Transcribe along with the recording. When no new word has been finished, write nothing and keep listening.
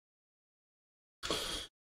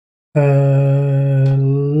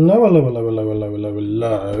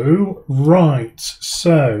Low. Right,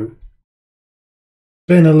 so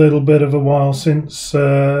been a little bit of a while since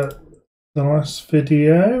the last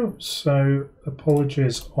video, so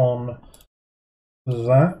apologies on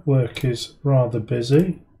that. Work is rather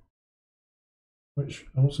busy, which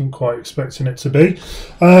I wasn't quite expecting it to be.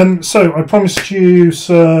 So I promised you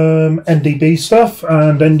some NDB stuff,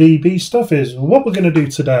 and NDB stuff is what we're going to do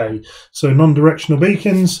today. So non-directional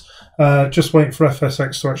beacons, just waiting for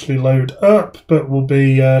FSX to actually load up, but we'll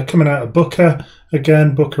be coming out of Booker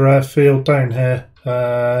again, Booker Airfield down here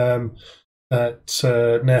at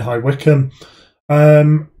near High Wycombe.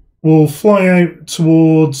 We'll fly out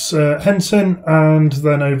towards Henton and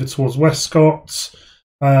then over towards Westcott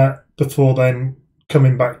before then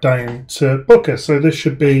coming back down to Booker. So this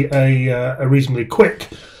should be a reasonably quick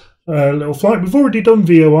little flight. We've already done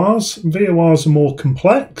VORs. VORs are more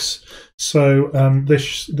complex, so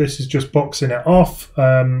this is just boxing it off.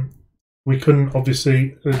 We couldn't,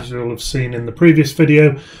 obviously, as you'll have seen in the previous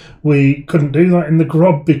video, we couldn't do that in the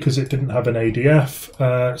Grob because it didn't have an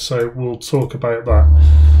ADF, so we'll talk about that.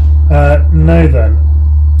 Now then,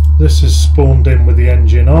 this is spawned in with the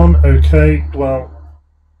engine on. Okay, well,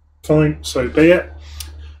 fine, so be it.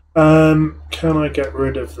 Can I get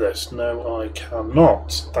rid of this? No, I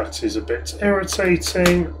cannot. That is a bit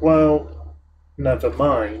irritating. Well, never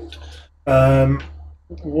mind.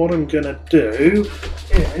 What I'm going to do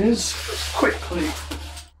is quickly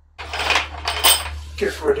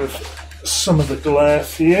get rid of some of the glare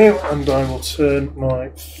for you, and I will turn my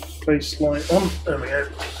face light on. There we go.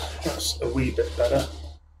 That's a wee bit better.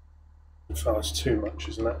 In fact, that's too much,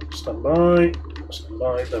 isn't it? Stand by. Stand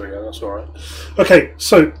by. There we go. That's all right. Okay,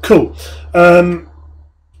 so cool. As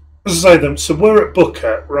I say then, so we're at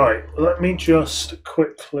Booker. Right, let me just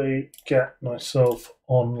quickly get myself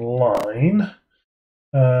online.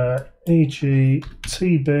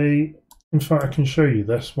 EGTB. In fact, I can show you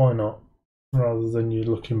this. Why not? Rather than you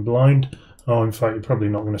looking blind. Oh, in fact, you're probably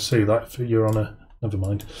not going to see that if you're on a... Never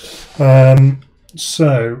mind.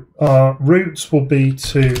 So our routes will be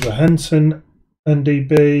to the Henton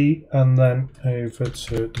NDB and then over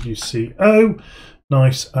to WCO.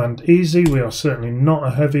 Nice and easy. We are certainly not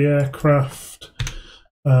a heavy aircraft.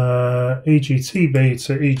 EGTB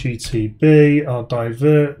to EGTB. Our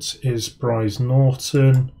divert is Bryce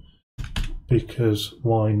Norton because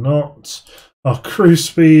why not? Our cruise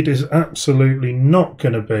speed is absolutely not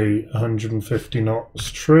going to be 150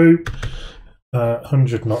 knots true.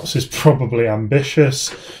 100 knots is probably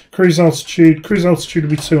ambitious. Cruise altitude will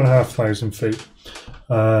be 2,500 feet.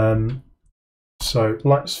 So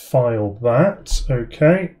let's file that.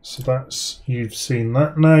 Okay, so that's, you've seen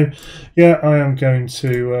that now. Yeah, I am going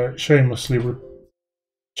to shamelessly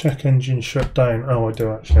check engine shutdown. Oh, I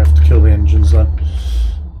do actually have to kill the engines then.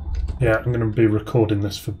 Yeah, I'm going to be recording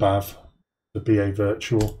this for BAV, the BA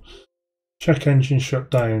virtual. Check engine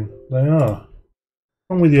shutdown. They are. What's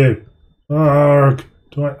wrong with you? Arrgh.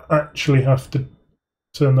 Do I actually have to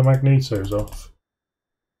turn the magnetos off?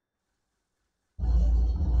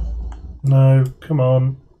 No, come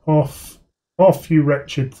on. Off. Off, you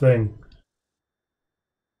wretched thing.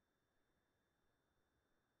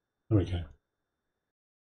 There we go.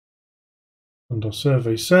 And our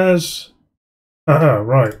survey says... Ah,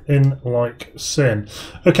 right. In like sin.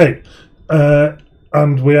 Okay.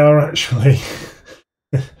 And we are actually...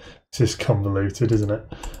 This is convoluted, isn't it?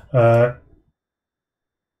 We're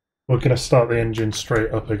going to start the engine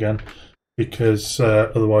straight up again because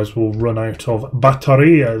otherwise we'll run out of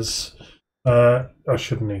batteries. I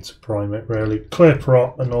shouldn't need to prime it really. Clear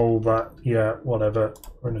prop and all that. Yeah, whatever.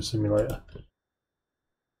 We're in a simulator.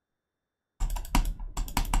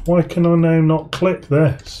 Why can I now not click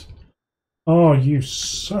this? Oh, you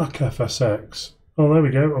suck, FSX. Oh, there we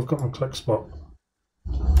go. I've got my click spot.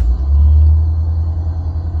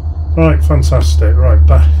 Right, fantastic. Right,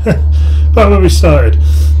 back where we started.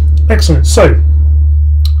 Excellent. So,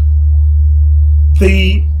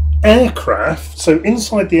 the aircraft, so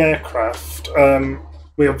inside the aircraft,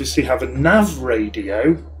 we obviously have a nav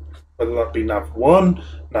radio, whether that be nav 1,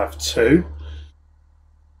 nav 2,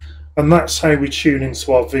 and that's how we tune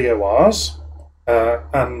into our VORs,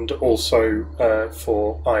 and also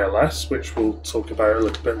for ILS, which we'll talk about a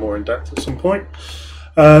little bit more in depth at some point.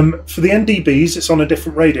 For the NDBs, it's on a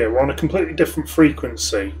different radio. We're on a completely different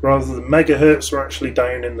frequency. Rather than megahertz, we're actually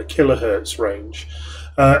down in the kilohertz range.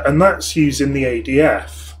 And that's using the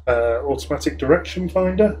ADF, Automatic Direction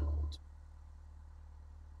Finder.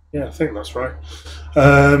 Yeah, I think that's right.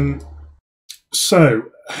 So,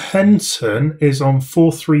 Henton is on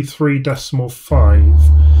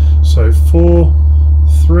 433.5. So,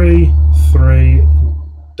 433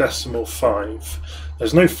 0.5.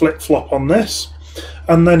 There's no flip-flop on this.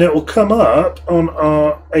 And then it will come up on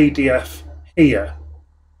our ADF here.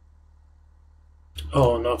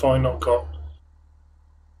 Oh, and have I not got...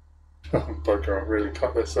 Oh, bugger, I've really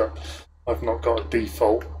cut this up. I've not got a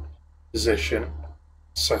default position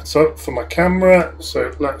set up for my camera,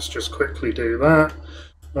 so let's just quickly do that.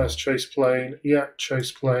 There's chase plane, yeah,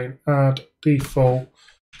 chase plane, add default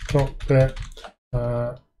cockpit.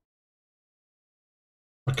 My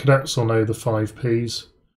cadets will know the 5Ps.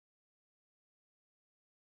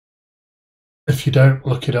 If you don't,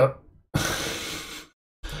 look it up.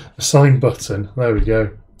 Assign button, there we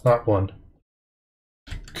go, that one.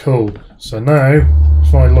 Cool, so now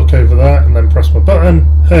if I look over that and then press my button,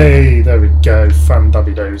 hey, there we go,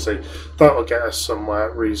 fan-dabby-dozy. That'll get us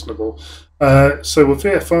somewhere reasonable. So we're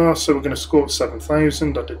VFR, so we're going to score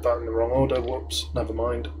 7,000. I did that in the wrong order, whoops, never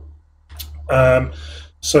mind.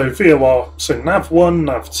 So VOR, so nav1,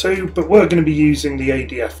 nav2, but we're going to be using the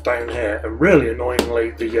ADF down here, and really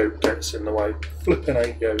annoyingly the yoke gets in the way. Flipping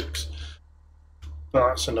 8 yokes. But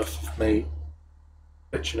that's enough of me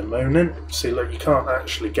bitching and moaning. See, look, you can't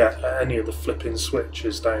actually get any of the flipping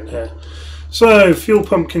switches down here. So fuel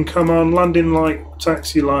pump can come on, landing light,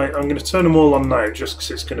 taxi light. I'm going to turn them all on now, just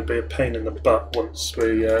because it's going to be a pain in the butt once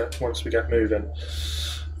we get moving.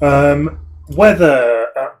 Weather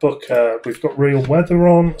at Booker, we've got real weather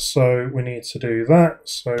on, so we need to do that.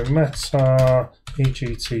 So meta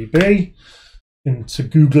EGTB into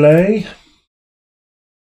Google.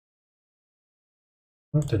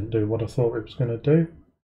 That didn't do what I thought it was going to do.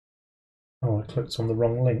 Oh, I clicked on the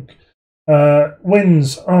wrong link.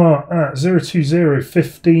 Winds are at 020,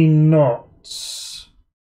 15 knots.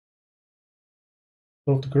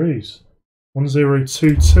 12 degrees.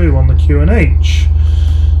 1022 on the QNH.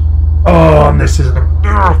 Oh, and this is an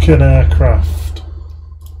American aircraft.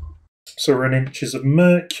 So we're in inches of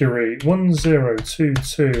mercury.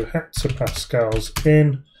 1022 hectopascals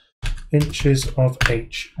in inches of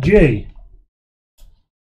Hg.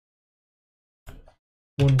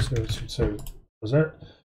 1022 was it?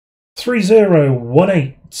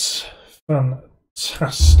 3018.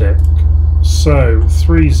 Fantastic. So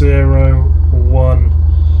 3018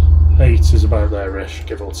 is about there-ish,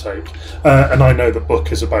 give or take. And I know the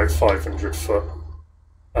book is about 500 foot.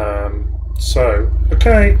 So,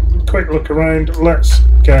 okay, quick look around. Let's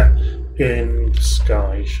get in the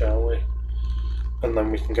sky, shall we? And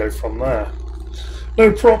then we can go from there.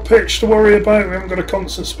 No prop pitch to worry about. We haven't got a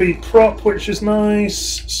constant speed prop, which is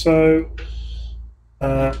nice. So,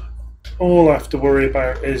 all I have to worry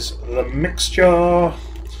about is the mixture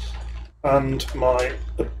and my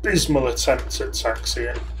abysmal attempt at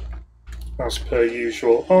taxiing, as per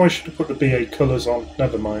usual. Oh, I should have put the BA colours on.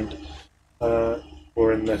 Never mind.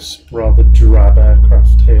 We're in this rather drab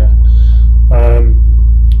aircraft here.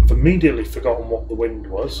 I've immediately forgotten what the wind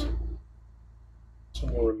was.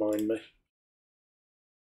 Someone will remind me.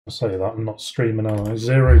 I'll say that, I'm not streaming, am I?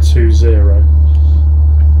 020.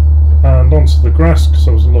 And onto the grass, because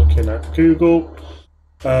I was looking at Google.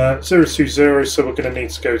 020, so we're going to need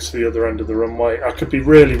to go to the other end of the runway. I could be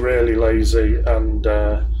really, really lazy and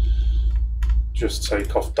just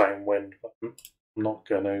take off downwind. I'm not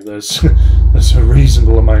going to. There's a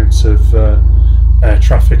reasonable amount of air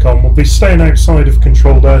traffic on. We'll be staying outside of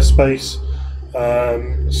controlled airspace,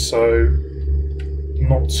 so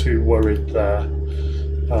not too worried there.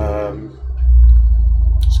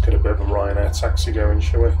 Let's get a bit of a Ryanair taxi going,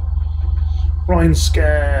 shall we? Ryan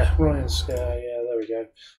Scare, yeah, there we go.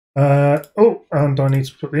 Oh, and I need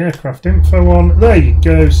to put the aircraft info on. There you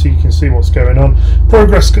go, so you can see what's going on.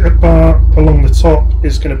 Progress bar along the top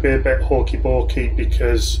is going to be a bit hawky-balky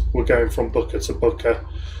because we're going from Booker to Booker.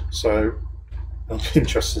 So I'll be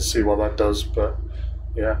interested to see what that does, but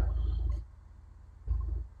yeah.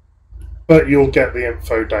 But you'll get the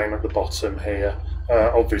info down at the bottom here.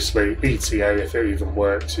 Obviously, ETA, if it even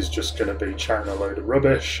works, is just going to be chatting a load of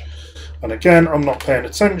rubbish. And again, I'm not paying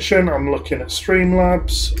attention, I'm looking at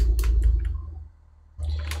Streamlabs.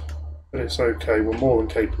 But it's okay, we're more than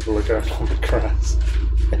capable of going on the grass.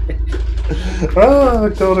 Ah,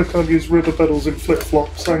 God, I can't use rubber pedals in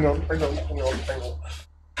flip-flops. Hang on.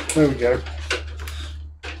 There we go.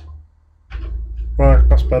 Right,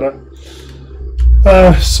 that's better.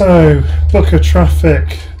 So, Booker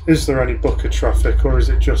traffic. Is there any Booker traffic, or is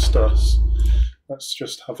it just us? Let's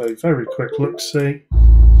just have a very quick look-see.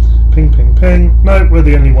 Ping, ping, ping. No, we're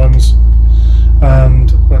the only ones.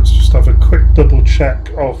 And let's just have a quick double check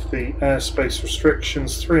of the airspace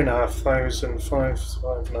restrictions. 3,500,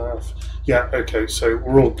 5.5. Yeah, okay, so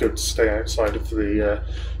we're all good to stay outside of the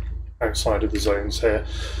zones here.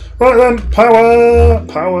 Right then,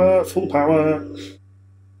 power, full power.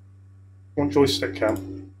 on joystick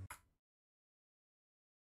cam.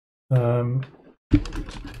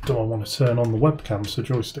 Do I want to turn on the webcam so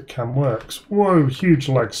joystick cam works? Whoa, huge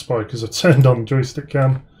lag spike as I turned on joystick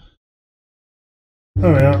cam.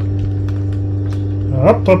 There we are.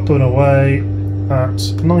 Up, up and away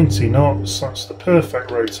at 90 knots. That's the perfect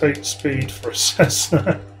rotate speed for a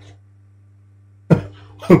Cessna.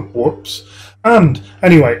 Whoops. And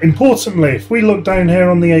anyway, importantly, if we look down here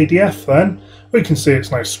on the ADF then, we can see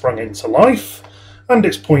it's now sprung into life and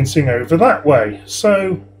it's pointing over that way.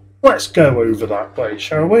 So let's go over that way,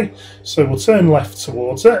 shall we? So we'll turn left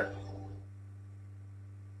towards it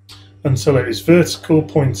until it is vertical,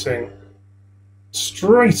 pointing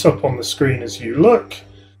straight up on the screen as you look.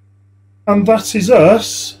 And that is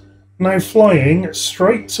us now flying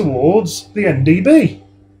straight towards the NDB.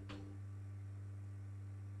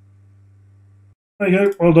 There you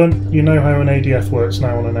go, well done. You know how an ADF works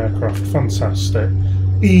now on an aircraft. Fantastic.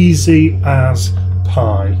 Easy as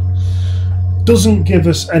pie. Doesn't give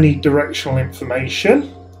us any directional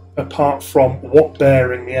information apart from what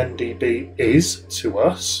bearing the NDB is to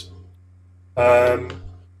us.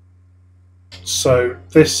 So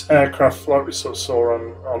this aircraft, like we sort of saw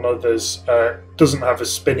on others, doesn't have a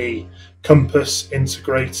spinny compass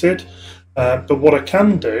integrated. But what I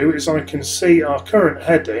can do is I can see our current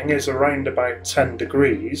heading is around about 10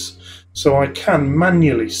 degrees. So I can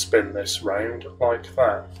manually spin this round like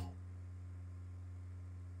that.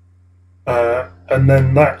 And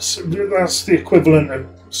then that's the equivalent of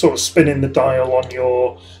sort of spinning the dial on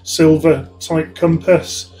your silver type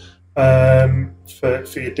compass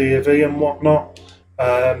for your DOV and whatnot.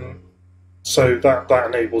 So that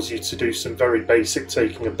enables you to do some very basic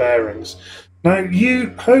taking of bearings. Now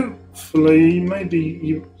you hopefully,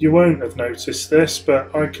 maybe you won't have noticed this,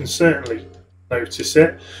 but I can certainly notice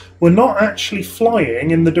it. We're not actually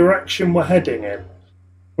flying in the direction we're heading in.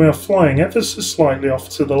 We are flying ever so slightly off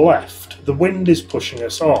to the left. The wind is pushing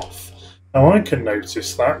us off. Now I can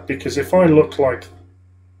notice that because if I look like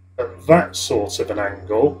at that sort of an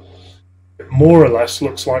angle, it more or less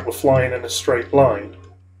looks like we're flying in a straight line.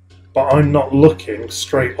 But I'm not looking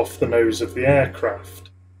straight off the nose of the aircraft.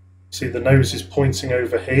 See, the nose is pointing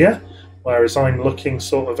over here, whereas I'm looking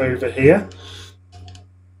sort of over here.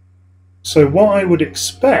 So what I would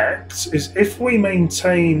expect is if we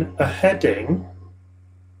maintain a heading,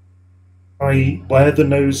 i.e. where the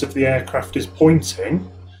nose of the aircraft is pointing,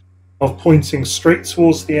 of pointing straight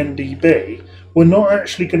towards the NDB, we're not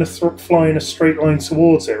actually going to fly in a straight line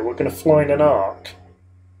towards it, we're going to fly in an arc.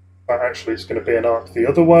 But actually it's going to be an arc the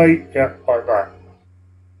other way, yeah, like that.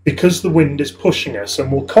 Because the wind is pushing us,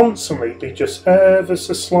 and we'll constantly be just ever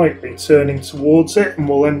so slightly turning towards it, and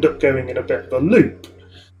we'll end up going in a bit of a loop.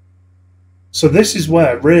 So this is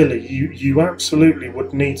where really you absolutely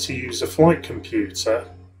would need to use a flight computer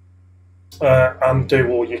and do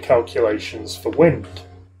all your calculations for wind.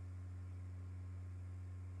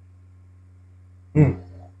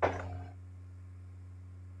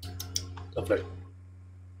 Lovely.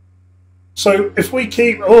 So if we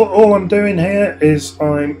keep, all I'm doing here is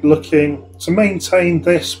I'm looking to maintain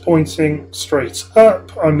this pointing straight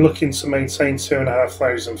up. I'm looking to maintain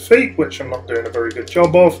 2,500 feet, which I'm not doing a very good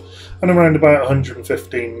job of, and around about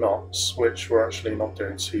 115 knots, which we're actually not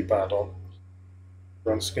doing too bad on the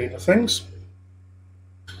grand scheme of things.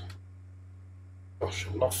 Gosh,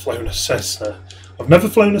 I've not flown a Cessna. I've never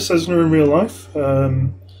flown a Cessna in real life.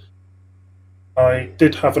 I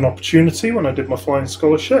did have an opportunity when I did my flying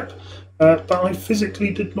scholarship, but I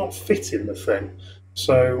physically did not fit in the thing.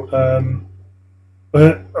 So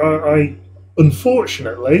I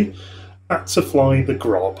unfortunately had to fly the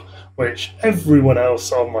Grob, which everyone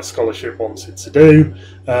else on my scholarship wanted to do,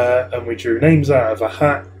 and we drew names out of a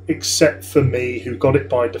hat, except for me, who got it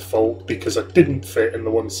by default because I didn't fit in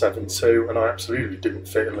the 172 and I absolutely didn't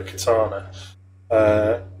fit in the Katana.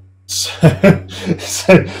 So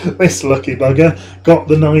this lucky bugger got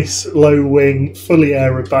the nice low wing, fully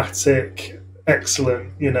aerobatic,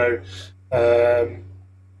 excellent, you know,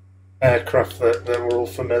 aircraft that we're all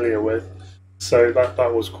familiar with. So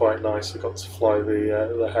that was quite nice. I got to fly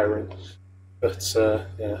the Herring, but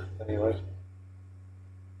yeah. Anyway,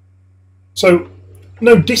 so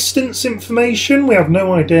no distance information. We have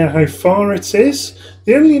no idea how far it is.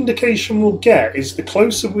 The only indication we'll get is the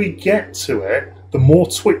closer we get to it, the more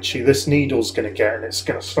twitchy this needle's going to get, and it's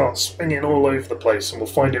going to start spinning all over the place, and we'll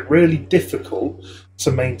find it really difficult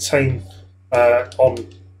to maintain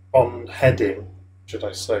on heading, should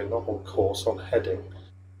I say, not on course, on heading.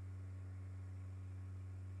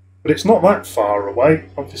 But it's not that far away.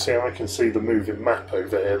 Obviously I can see the moving map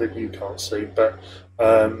over here that you can't see, but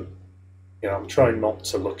you know, I'm trying not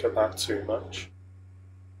to look at that too much.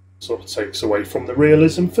 Sort of takes away from the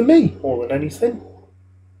realism for me more than anything.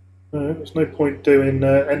 There's no point doing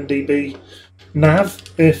NDB nav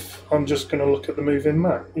if I'm just going to look at the moving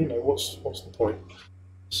map. You know, what's the point?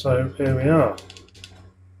 So here we are.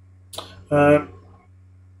 There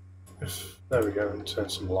we go, and turn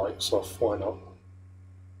some lights off, why not?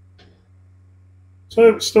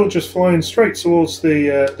 So it's still just flying straight towards the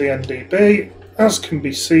NDB, as can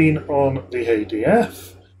be seen on the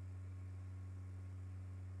ADF.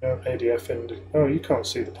 Oh, you can't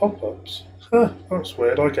see the pop-ups. Huh, that's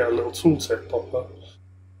weird, I get a little tooltip pop-up.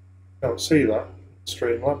 Can't see that in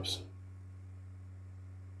Streamlabs.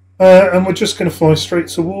 And we're just going to fly straight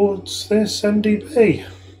towards this NDB.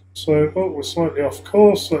 So, oh, we're slightly off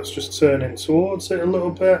course. Let's just turn in towards it a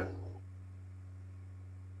little bit.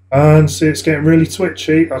 And see, it's getting really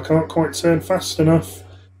twitchy. I can't quite turn fast enough.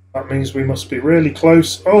 That means we must be really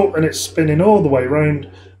close. Oh, and it's spinning all the way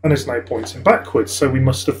around, and it's now pointing backwards. So we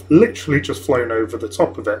must have literally just flown over the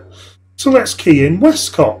top of it. So let's key in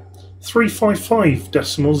Westcott,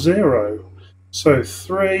 355.0. So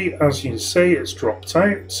 3, as you can see, it's dropped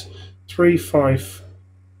out.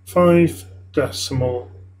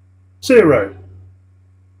 355.0.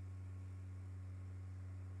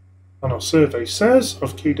 And our survey says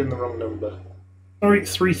I've keyed in the wrong number. Sorry,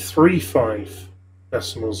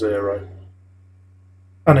 335.0.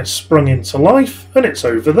 And it's sprung into life, and it's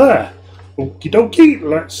over there. Okie dokie,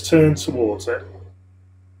 let's turn towards it.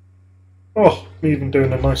 Oh, I'm even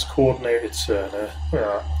doing a nice coordinated turn here.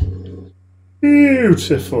 Yeah.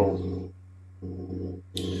 Beautiful.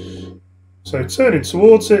 So turning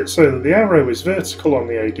towards it so that the arrow is vertical on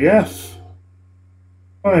the ADF.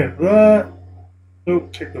 Right there. Oh,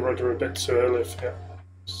 kick the rudder a bit too early, forget.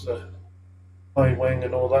 It's high wing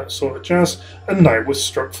and all that sort of jazz. And now we're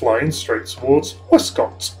flying straight towards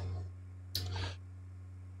Westcott.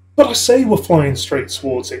 But I say we're flying straight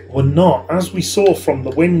towards it, we're not. As we saw from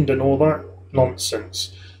the wind and all that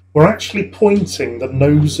nonsense, we're actually pointing the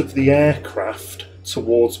nose of the aircraft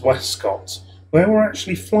towards Westcott. Where we're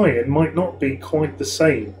actually flying might not be quite the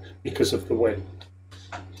same because of the wind.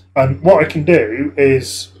 And what I can do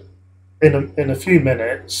is, in a few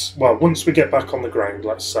minutes, well, once we get back on the ground,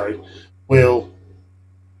 let's say, I'll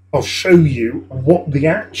show you what the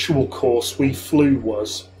actual course we flew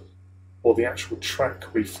was, or the actual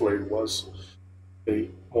track we flew was, to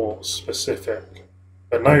be more specific.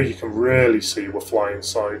 But now you can really see we're flying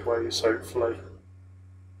sideways, hopefully.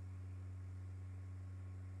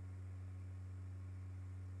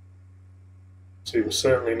 See, we're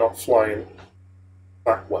certainly not flying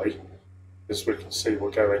that way, as we can see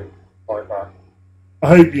we're going like that.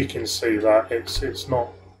 I hope you can see that. It's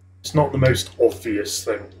not the most obvious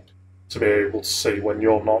thing to be able to see when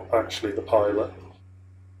you're not actually the pilot.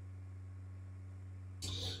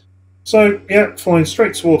 So yeah, flying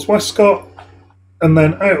straight towards Westcott, and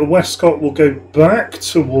then out of Westcott we'll go back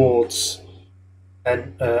towards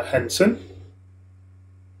Henton.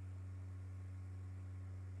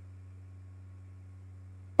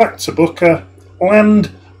 Back to Booker,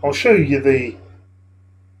 land. I'll show you the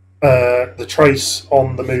trace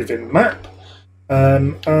on the moving map,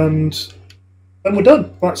 and then we're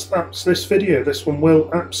done. That's this video. This one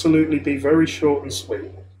will absolutely be very short and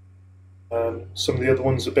sweet. Some of the other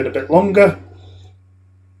ones have been a bit longer,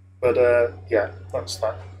 but yeah, that's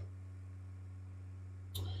that.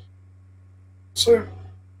 So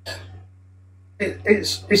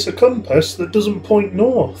it's a compass that doesn't point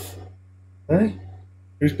north, eh?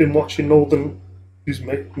 Who's been watching Northern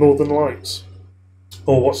Lights,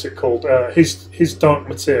 or what's it called? His Dark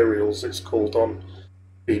Materials. It's called on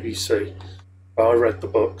BBC. I read the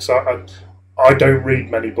books. I don't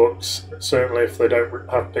read many books. Certainly, if they don't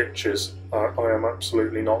have pictures, I am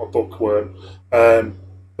absolutely not a bookworm.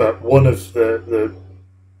 But one of the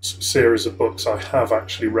series of books I have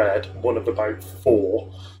actually read, one of about 4,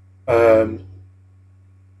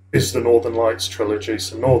 is the Northern Lights trilogy.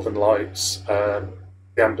 So Northern Lights, The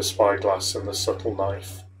Amber Spyglass and The Subtle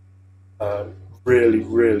Knife. Really,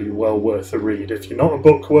 really well worth a read. If you're not a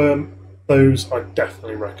bookworm, those I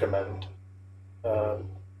definitely recommend. The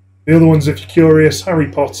other ones, if you're curious,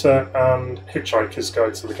 Harry Potter and Hitchhiker's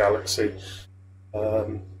Guide to the Galaxy,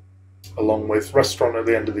 along with Restaurant at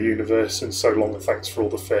the End of the Universe and So Long and Thanks for All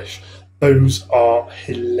the Fish. Those are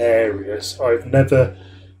hilarious. I've never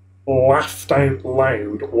laughed out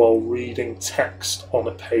loud while reading text on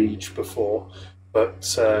a page before, but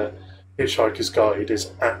Hitchhiker's Guide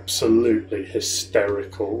is absolutely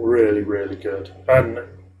hysterical, really, really good. And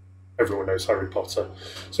everyone knows Harry Potter.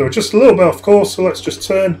 So we're just a little bit off course, so let's just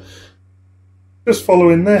turn. Just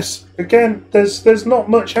following this. Again, there's not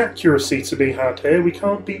much accuracy to be had here. We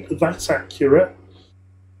can't be that accurate.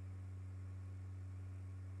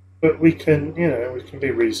 but we can, you know, we can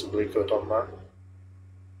be reasonably good on that.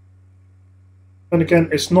 And again,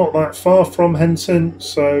 it's not that far from Henton,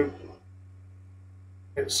 so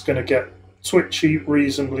it's going to get twitchy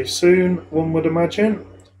reasonably soon, one would imagine.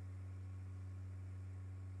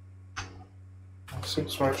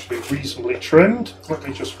 Since we're actually reasonably trimmed, let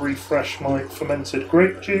me just refresh my fermented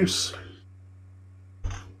grape juice.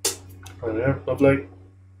 There we go, lovely.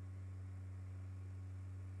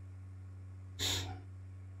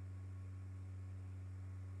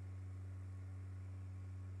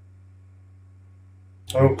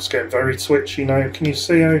 Oh, it's getting very twitchy now. Can you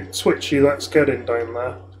see how twitchy that's getting down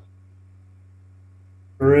there?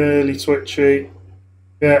 Really twitchy.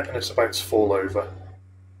 Yeah, and it's about to fall over.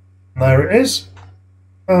 And there it is.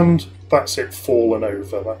 And that's it fallen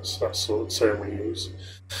over. That's sort of term we use.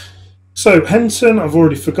 So, Henton, I've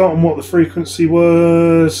already forgotten what the frequency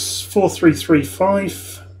was.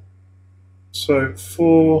 4335. So,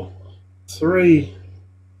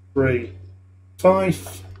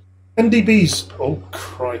 4335. NDBs. Oh,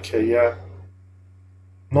 crikey, yeah.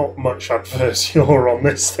 Not much adverse yaw on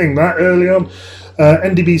this thing that early on.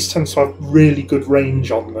 NDBs tend to have really good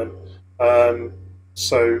range on them.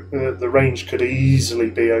 So the range could easily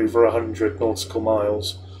be over 100 nautical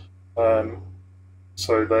miles.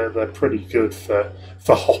 So they're pretty good for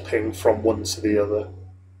hopping from one to the other.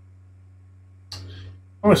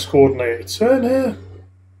 Nice coordinated turn here.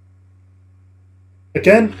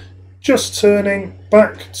 Again, just turning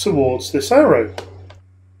back towards this arrow.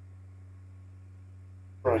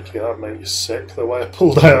 Crikey, that made you sick, the way I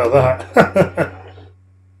pulled out of that.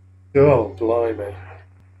 Oh, blimey.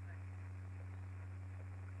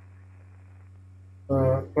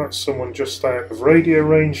 That's someone just out of radio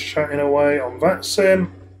range chatting away on that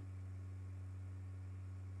sim.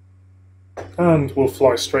 And we'll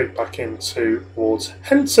fly straight back in towards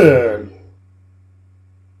Henton.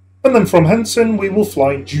 And then from Henton we will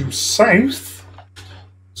fly due south.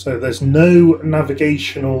 So there's no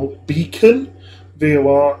navigational beacon,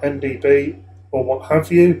 VOR, NDB or what have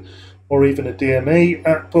you, or even a DME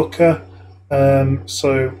at Booker.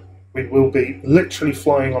 So we will be literally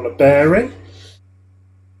flying on a bearing.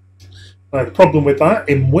 Now the problem with that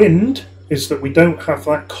in wind is that we don't have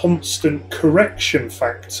that constant correction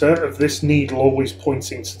factor of this needle always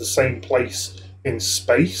pointing to the same place in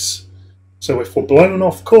space. So if we're blown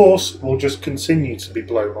off course, we'll just continue to be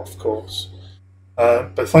blown off course.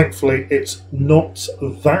 But thankfully it's not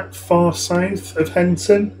that far south of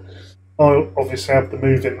Henton. I obviously have the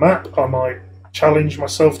moving map. I might challenge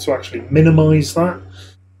myself to actually minimise that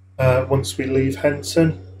once we leave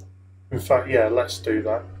Henton. In fact, yeah, let's do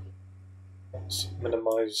that. Let's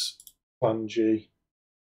minimise Plan G.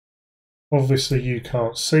 Obviously you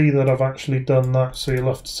can't see that I've actually done that, so you'll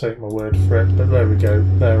have to take my word for it, but there we go,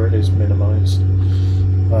 there it is minimised.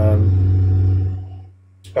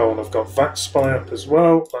 Oh, and I've got VAT Spy up as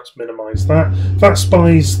well, let's minimise that. VAT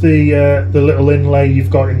Spy's the little inlay you've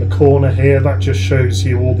got in the corner here, that just shows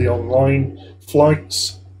you all the online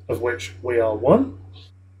flights, of which we are one.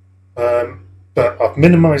 But I've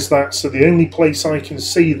minimised that, so the only place I can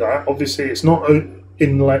see that, obviously it's not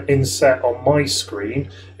inset on my screen,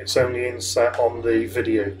 it's only inset on the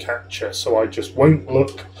video capture, so I just won't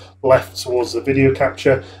look left towards the video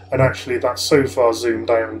capture, and actually that's so far zoomed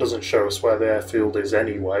out and doesn't show us where the airfield is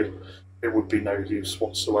anyway. It would be no use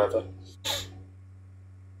whatsoever.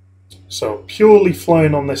 So purely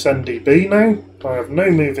flying on this NDB now. I have no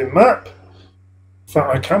moving map. In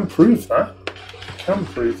fact, I can prove that.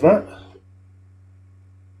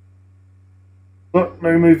 But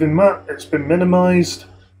no moving map, it's been minimised.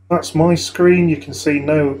 That's my screen, you can see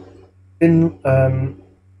no I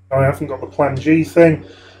haven't got the Plan G thing,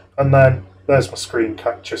 and then there's my screen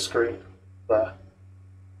capture screen there.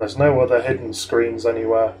 There's no other hidden screens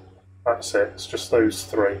anywhere. That's it, it's just those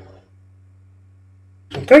three.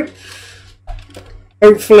 Okay.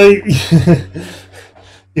 Hopefully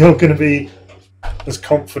you're going to be as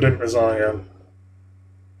confident as I am.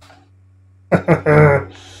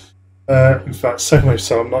 In fact, so much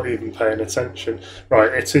so I'm not even paying attention.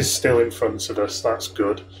 Right, it is still in front of us, that's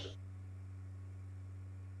good.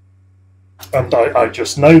 And I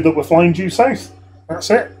just know that we're flying due south. That's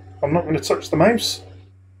it. I'm not going to touch the mouse.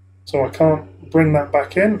 So I can't bring that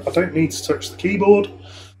back in. I don't need to touch the keyboard.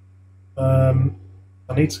 I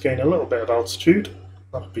need to gain a little bit of altitude.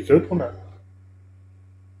 That would be good, wouldn't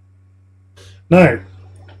it? Now,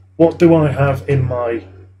 what do I have in my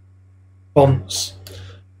fonts?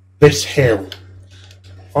 This hill.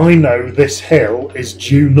 I know this hill is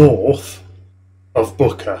due north of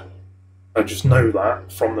Booker. I just know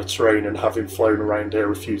that from the terrain and having flown around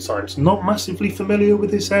here a few times. Not massively familiar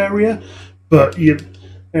with this area, but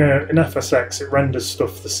in FSX it renders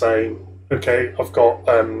stuff the same. Okay, I've got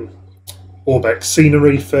Orbex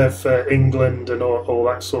scenery for England and all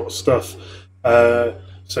that sort of stuff.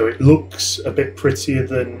 So it looks a bit prettier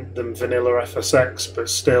than vanilla FSX, but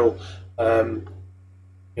still,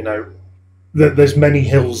 you know, there's many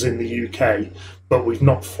hills in the UK, but we've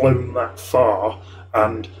not flown that far,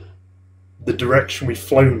 and the direction we've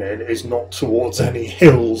flown in is not towards any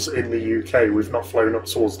hills in the UK. We've not flown up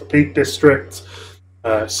towards the Peak District,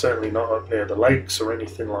 certainly not up near the lakes or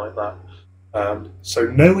anything like that. So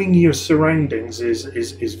knowing your surroundings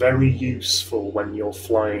is very useful when you're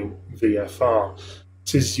flying VFR.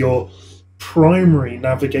 It is your primary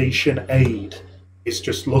navigation aid, is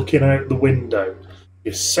just looking out the window.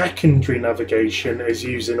 Your secondary navigation is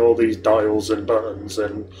using all these dials and buttons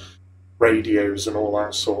and radios and all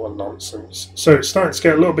that sort of nonsense. So it's starting to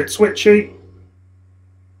get a little bit twitchy.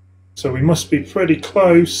 So we must be pretty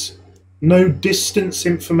close. No distance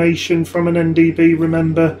information from an NDB,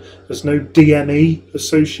 remember. There's no DME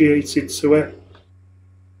associated to it.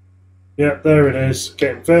 Yeah, there it is.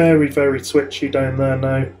 Getting very, very twitchy down there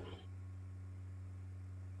now.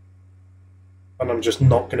 And I'm just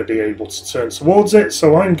not going to be able to turn towards it.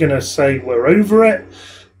 So I'm going to say we're over it.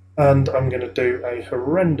 And I'm going to do a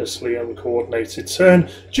horrendously uncoordinated turn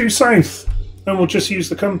due south. And we'll just use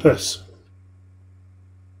the compass.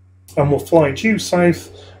 And we'll fly due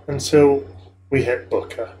south until we hit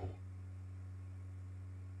Booker.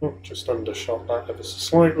 Oh, just undershot that ever so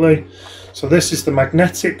slightly. So this is the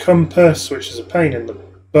magnetic compass, which is a pain in the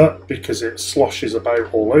butt because it sloshes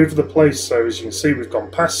about all over the place. So as you can see, we've gone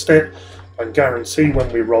past it. I guarantee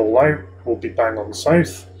when we roll out, we'll be bang on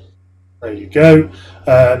south. There you go.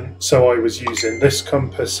 So I was using this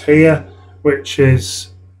compass here, which is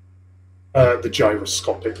the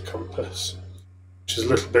gyroscopic compass, which is a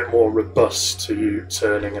little bit more robust to you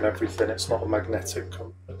turning and everything. It's not a magnetic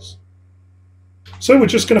compass. So we're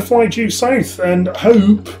just going to fly due south and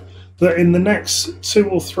hope that in the next 2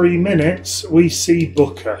 or 3 minutes we see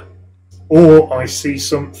Booker, or I see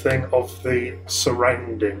something of the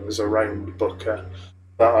surroundings around Booker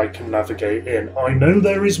that I can navigate in. I know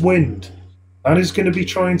there is wind. That is going to be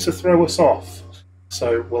trying to throw us off.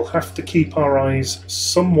 So we'll have to keep our eyes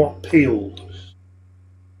somewhat peeled.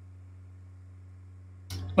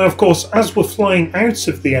 Now, of course, as we're flying out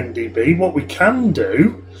of the NDB, what we can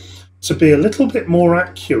do to be a little bit more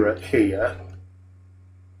accurate here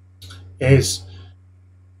is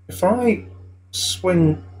if I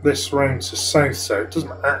swing this round to south, so it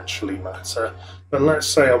doesn't actually matter, but let's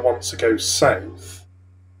say I want to go south.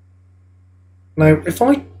 Now, if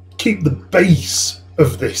I keep the base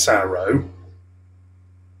of this arrow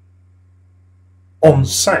on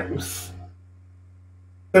south,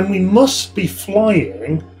 then we must be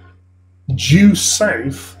flying due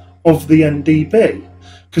south of the NDB,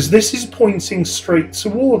 because this is pointing straight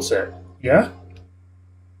towards it, yeah?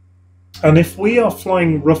 And if we are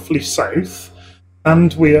flying roughly south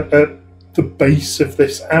and we are at the base of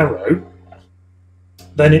this arrow,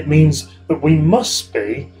 then it means that we must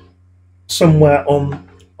be somewhere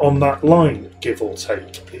on that line, give or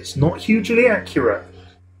take. It's not hugely accurate.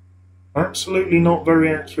 Absolutely not very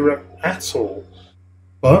accurate at all.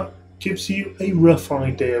 But gives you a rough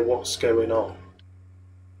idea what's going on.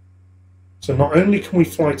 So not only can we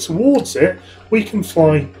fly towards it, we can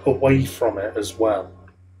fly away from it as well,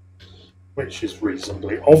 which is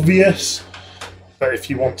reasonably obvious. But if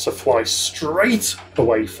you want to fly straight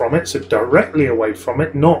away from it, so directly away from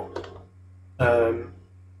it, not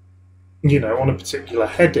you know, on a particular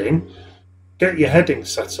heading, get your heading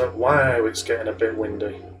set up. Wow, it's getting a bit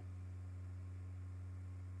windy.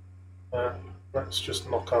 Let's just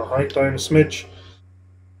knock our height down a smidge.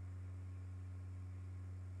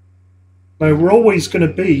 Now, we're always going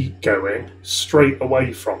to be going straight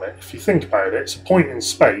away from it. If you think about it, it's a point in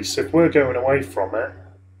space. If we're going away from it,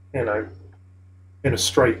 you know, in a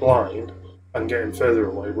straight line and getting further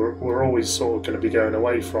away, we're always sort of going to be going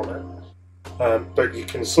away from it. But you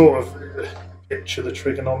can sort of picture the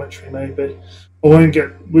trigonometry, maybe.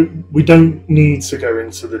 We don't need to go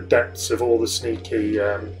into the depths of all the sneaky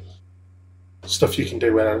stuff you can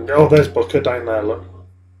do. And oh, there's Booker down there. Look.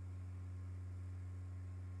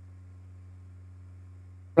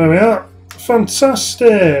 There we are.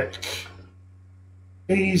 Fantastic.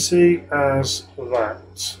 Easy as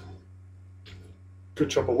that. Good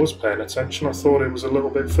job I was paying attention. I thought it was a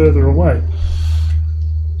little bit further away.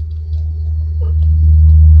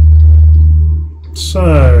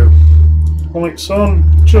 So, lights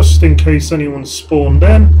on, just in case anyone's spawned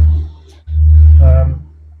in.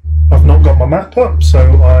 I've not got my map up, so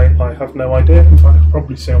I have no idea. In fact, I can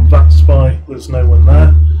probably see on that spy there's no one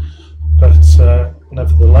there. But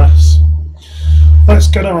nevertheless. Let's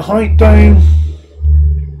get our height down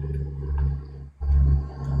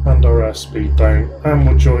and our airspeed down, and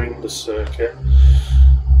we'll join the circuit.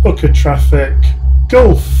 Booker traffic,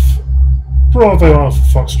 Gulf, Bravo Alpha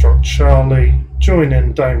Foxtrot Charlie, join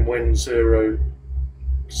in downwind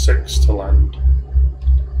 06 to land.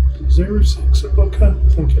 06 at Booker? I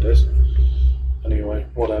think it is. Anyway,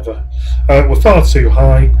 whatever. We're far too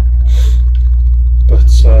high, but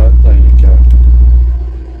there you go.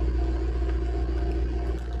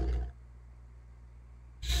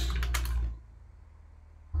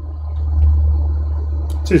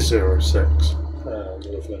 It is 06.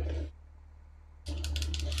 Lovely.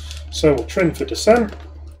 So we'll trim for descent.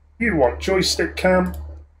 You want joystick cam,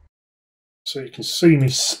 so you can see me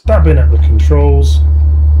stabbing at the controls.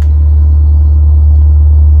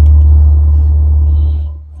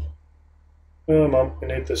 Come on, we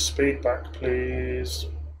need the speed back, please.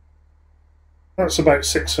 That's about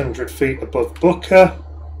 600 feet above Booker.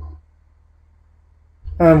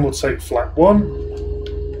 And we'll take flap 1.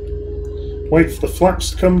 Wait for the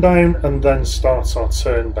flaps to come down and then start our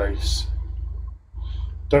turn base.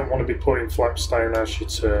 Don't want to be putting flaps down as you're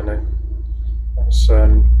turning. That's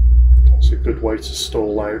a good way to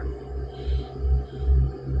stall out.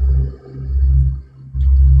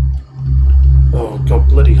 Oh god,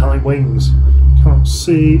 bloody high wings. Can't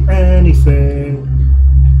see anything.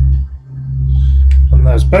 And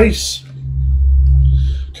there's base.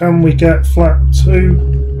 Can we get flap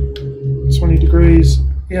 2? 20 degrees?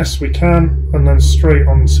 Yes, we can. And then straight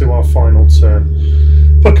on to our final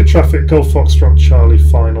turn. Booker traffic, Golf Foxtrot Charlie,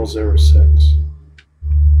 final 06.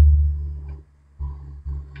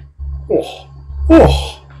 Oh,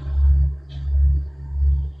 oh.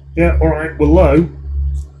 Yeah, alright, we're low.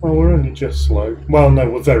 Well, we're only just low. Well, no,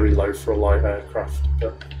 we're very low for a light aircraft,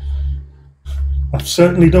 but I've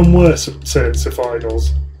certainly done worse at turn to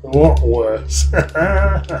finals. A lot worse.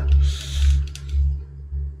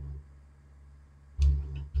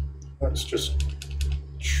 Let's just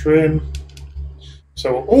trim.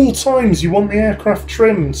 So at all times you want the aircraft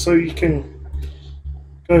trimmed so you can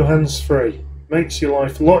go hands-free. Makes your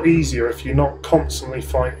life a lot easier if you're not constantly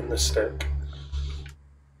fighting the stick.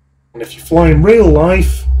 And if you fly in real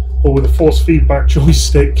life or with a force feedback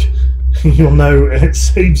joystick, you'll know it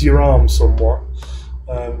saves your arm somewhat.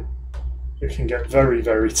 It can get very,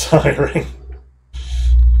 very tiring.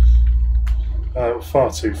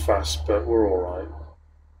 Far too fast, but we're alright.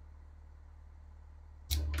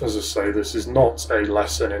 As I say, this is not a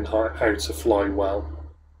lesson in how to fly well.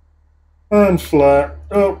 And flare.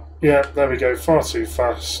 Oh, yeah, there we go. Far too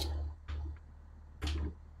fast.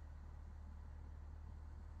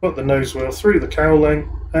 Put the nose wheel through the cowling.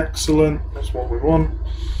 Excellent. That's what we want.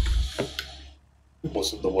 It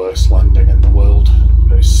wasn't the worst landing in the world,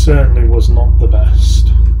 but it certainly was not the best.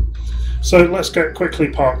 So let's get quickly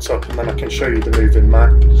parked up and then I can show you the moving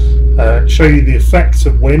map. Show you the effect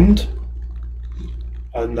of wind.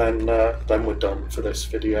 And then we're done for this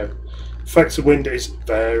video. Effect of wind is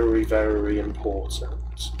very, very important.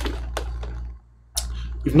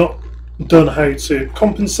 We've not done how to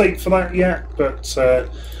compensate for that yet, but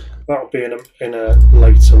that'll be in a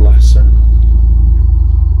later lesson.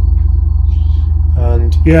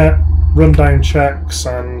 And yeah, rundown checks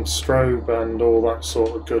and strobe and all that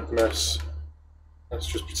sort of goodness. Let's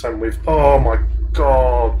just pretend we've... Oh my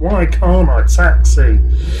god, why can't I taxi?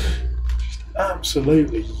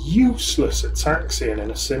 Absolutely useless at taxiing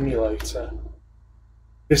in a simulator.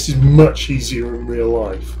 This is much easier in real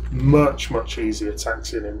life. Much, much easier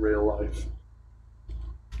taxiing in real life.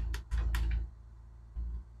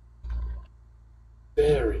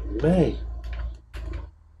 Deary me.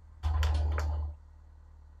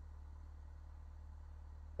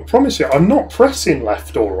 I promise you, I'm not pressing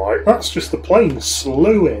left or right. That's just the plane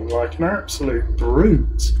slewing like an absolute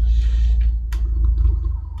brute.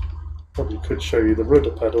 Probably could show you the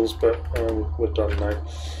rudder pedals, but we're done now.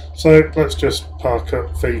 So let's just park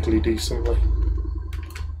up vaguely decently.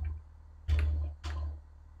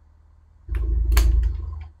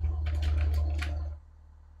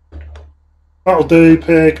 That'll do,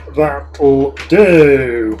 pig. That'll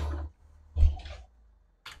do.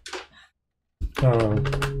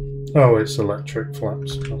 Oh, it's electric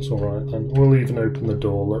flaps. That's alright then. We'll even open the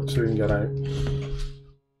door, look, so we can get out.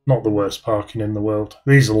 Not the worst parking in the world.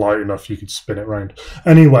 These are light enough you could spin it round.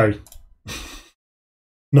 Anyway,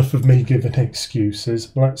 enough of me giving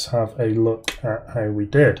excuses. Let's have a look at how we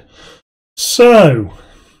did. So,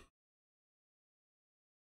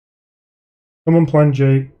 come on, Plan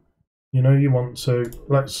G. You know you want to.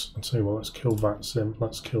 I'll tell you what, let's kill that sim.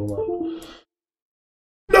 Let's kill that.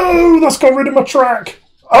 No, that's got rid of my track.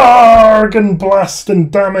 Argon blast,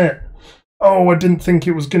 and damn it. Oh, I didn't think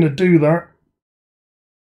it was going to do that.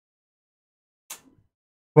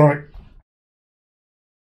 Right.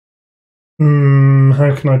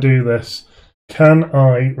 How can I do this? Can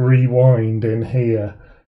I rewind in here?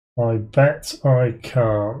 I bet I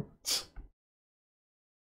can't.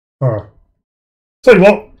 Tell you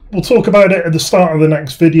what, we'll talk about it at the start of the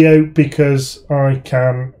next video, because I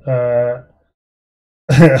can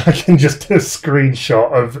I can just do a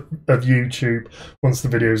screenshot of YouTube once the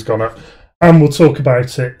video's gone up, and we'll talk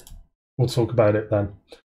about it. We'll talk about it then.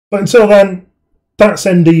 But until then, that's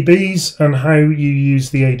NDBs and how you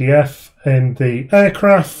use the ADF in the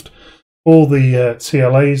aircraft. All the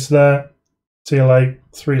TLAs there. TLA,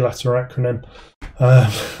 3-letter acronym.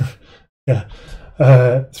 Yeah,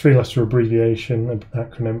 3-letter abbreviation,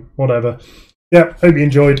 acronym, whatever. Yeah, hope you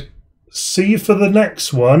enjoyed. See you for the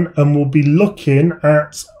next one, and we'll be looking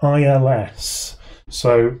at ILS.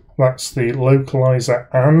 So that's the localizer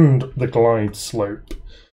and the glide slope.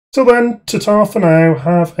 Till then, ta-ta for now.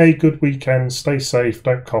 Have a good weekend. Stay safe.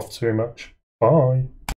 Don't cough too much. Bye.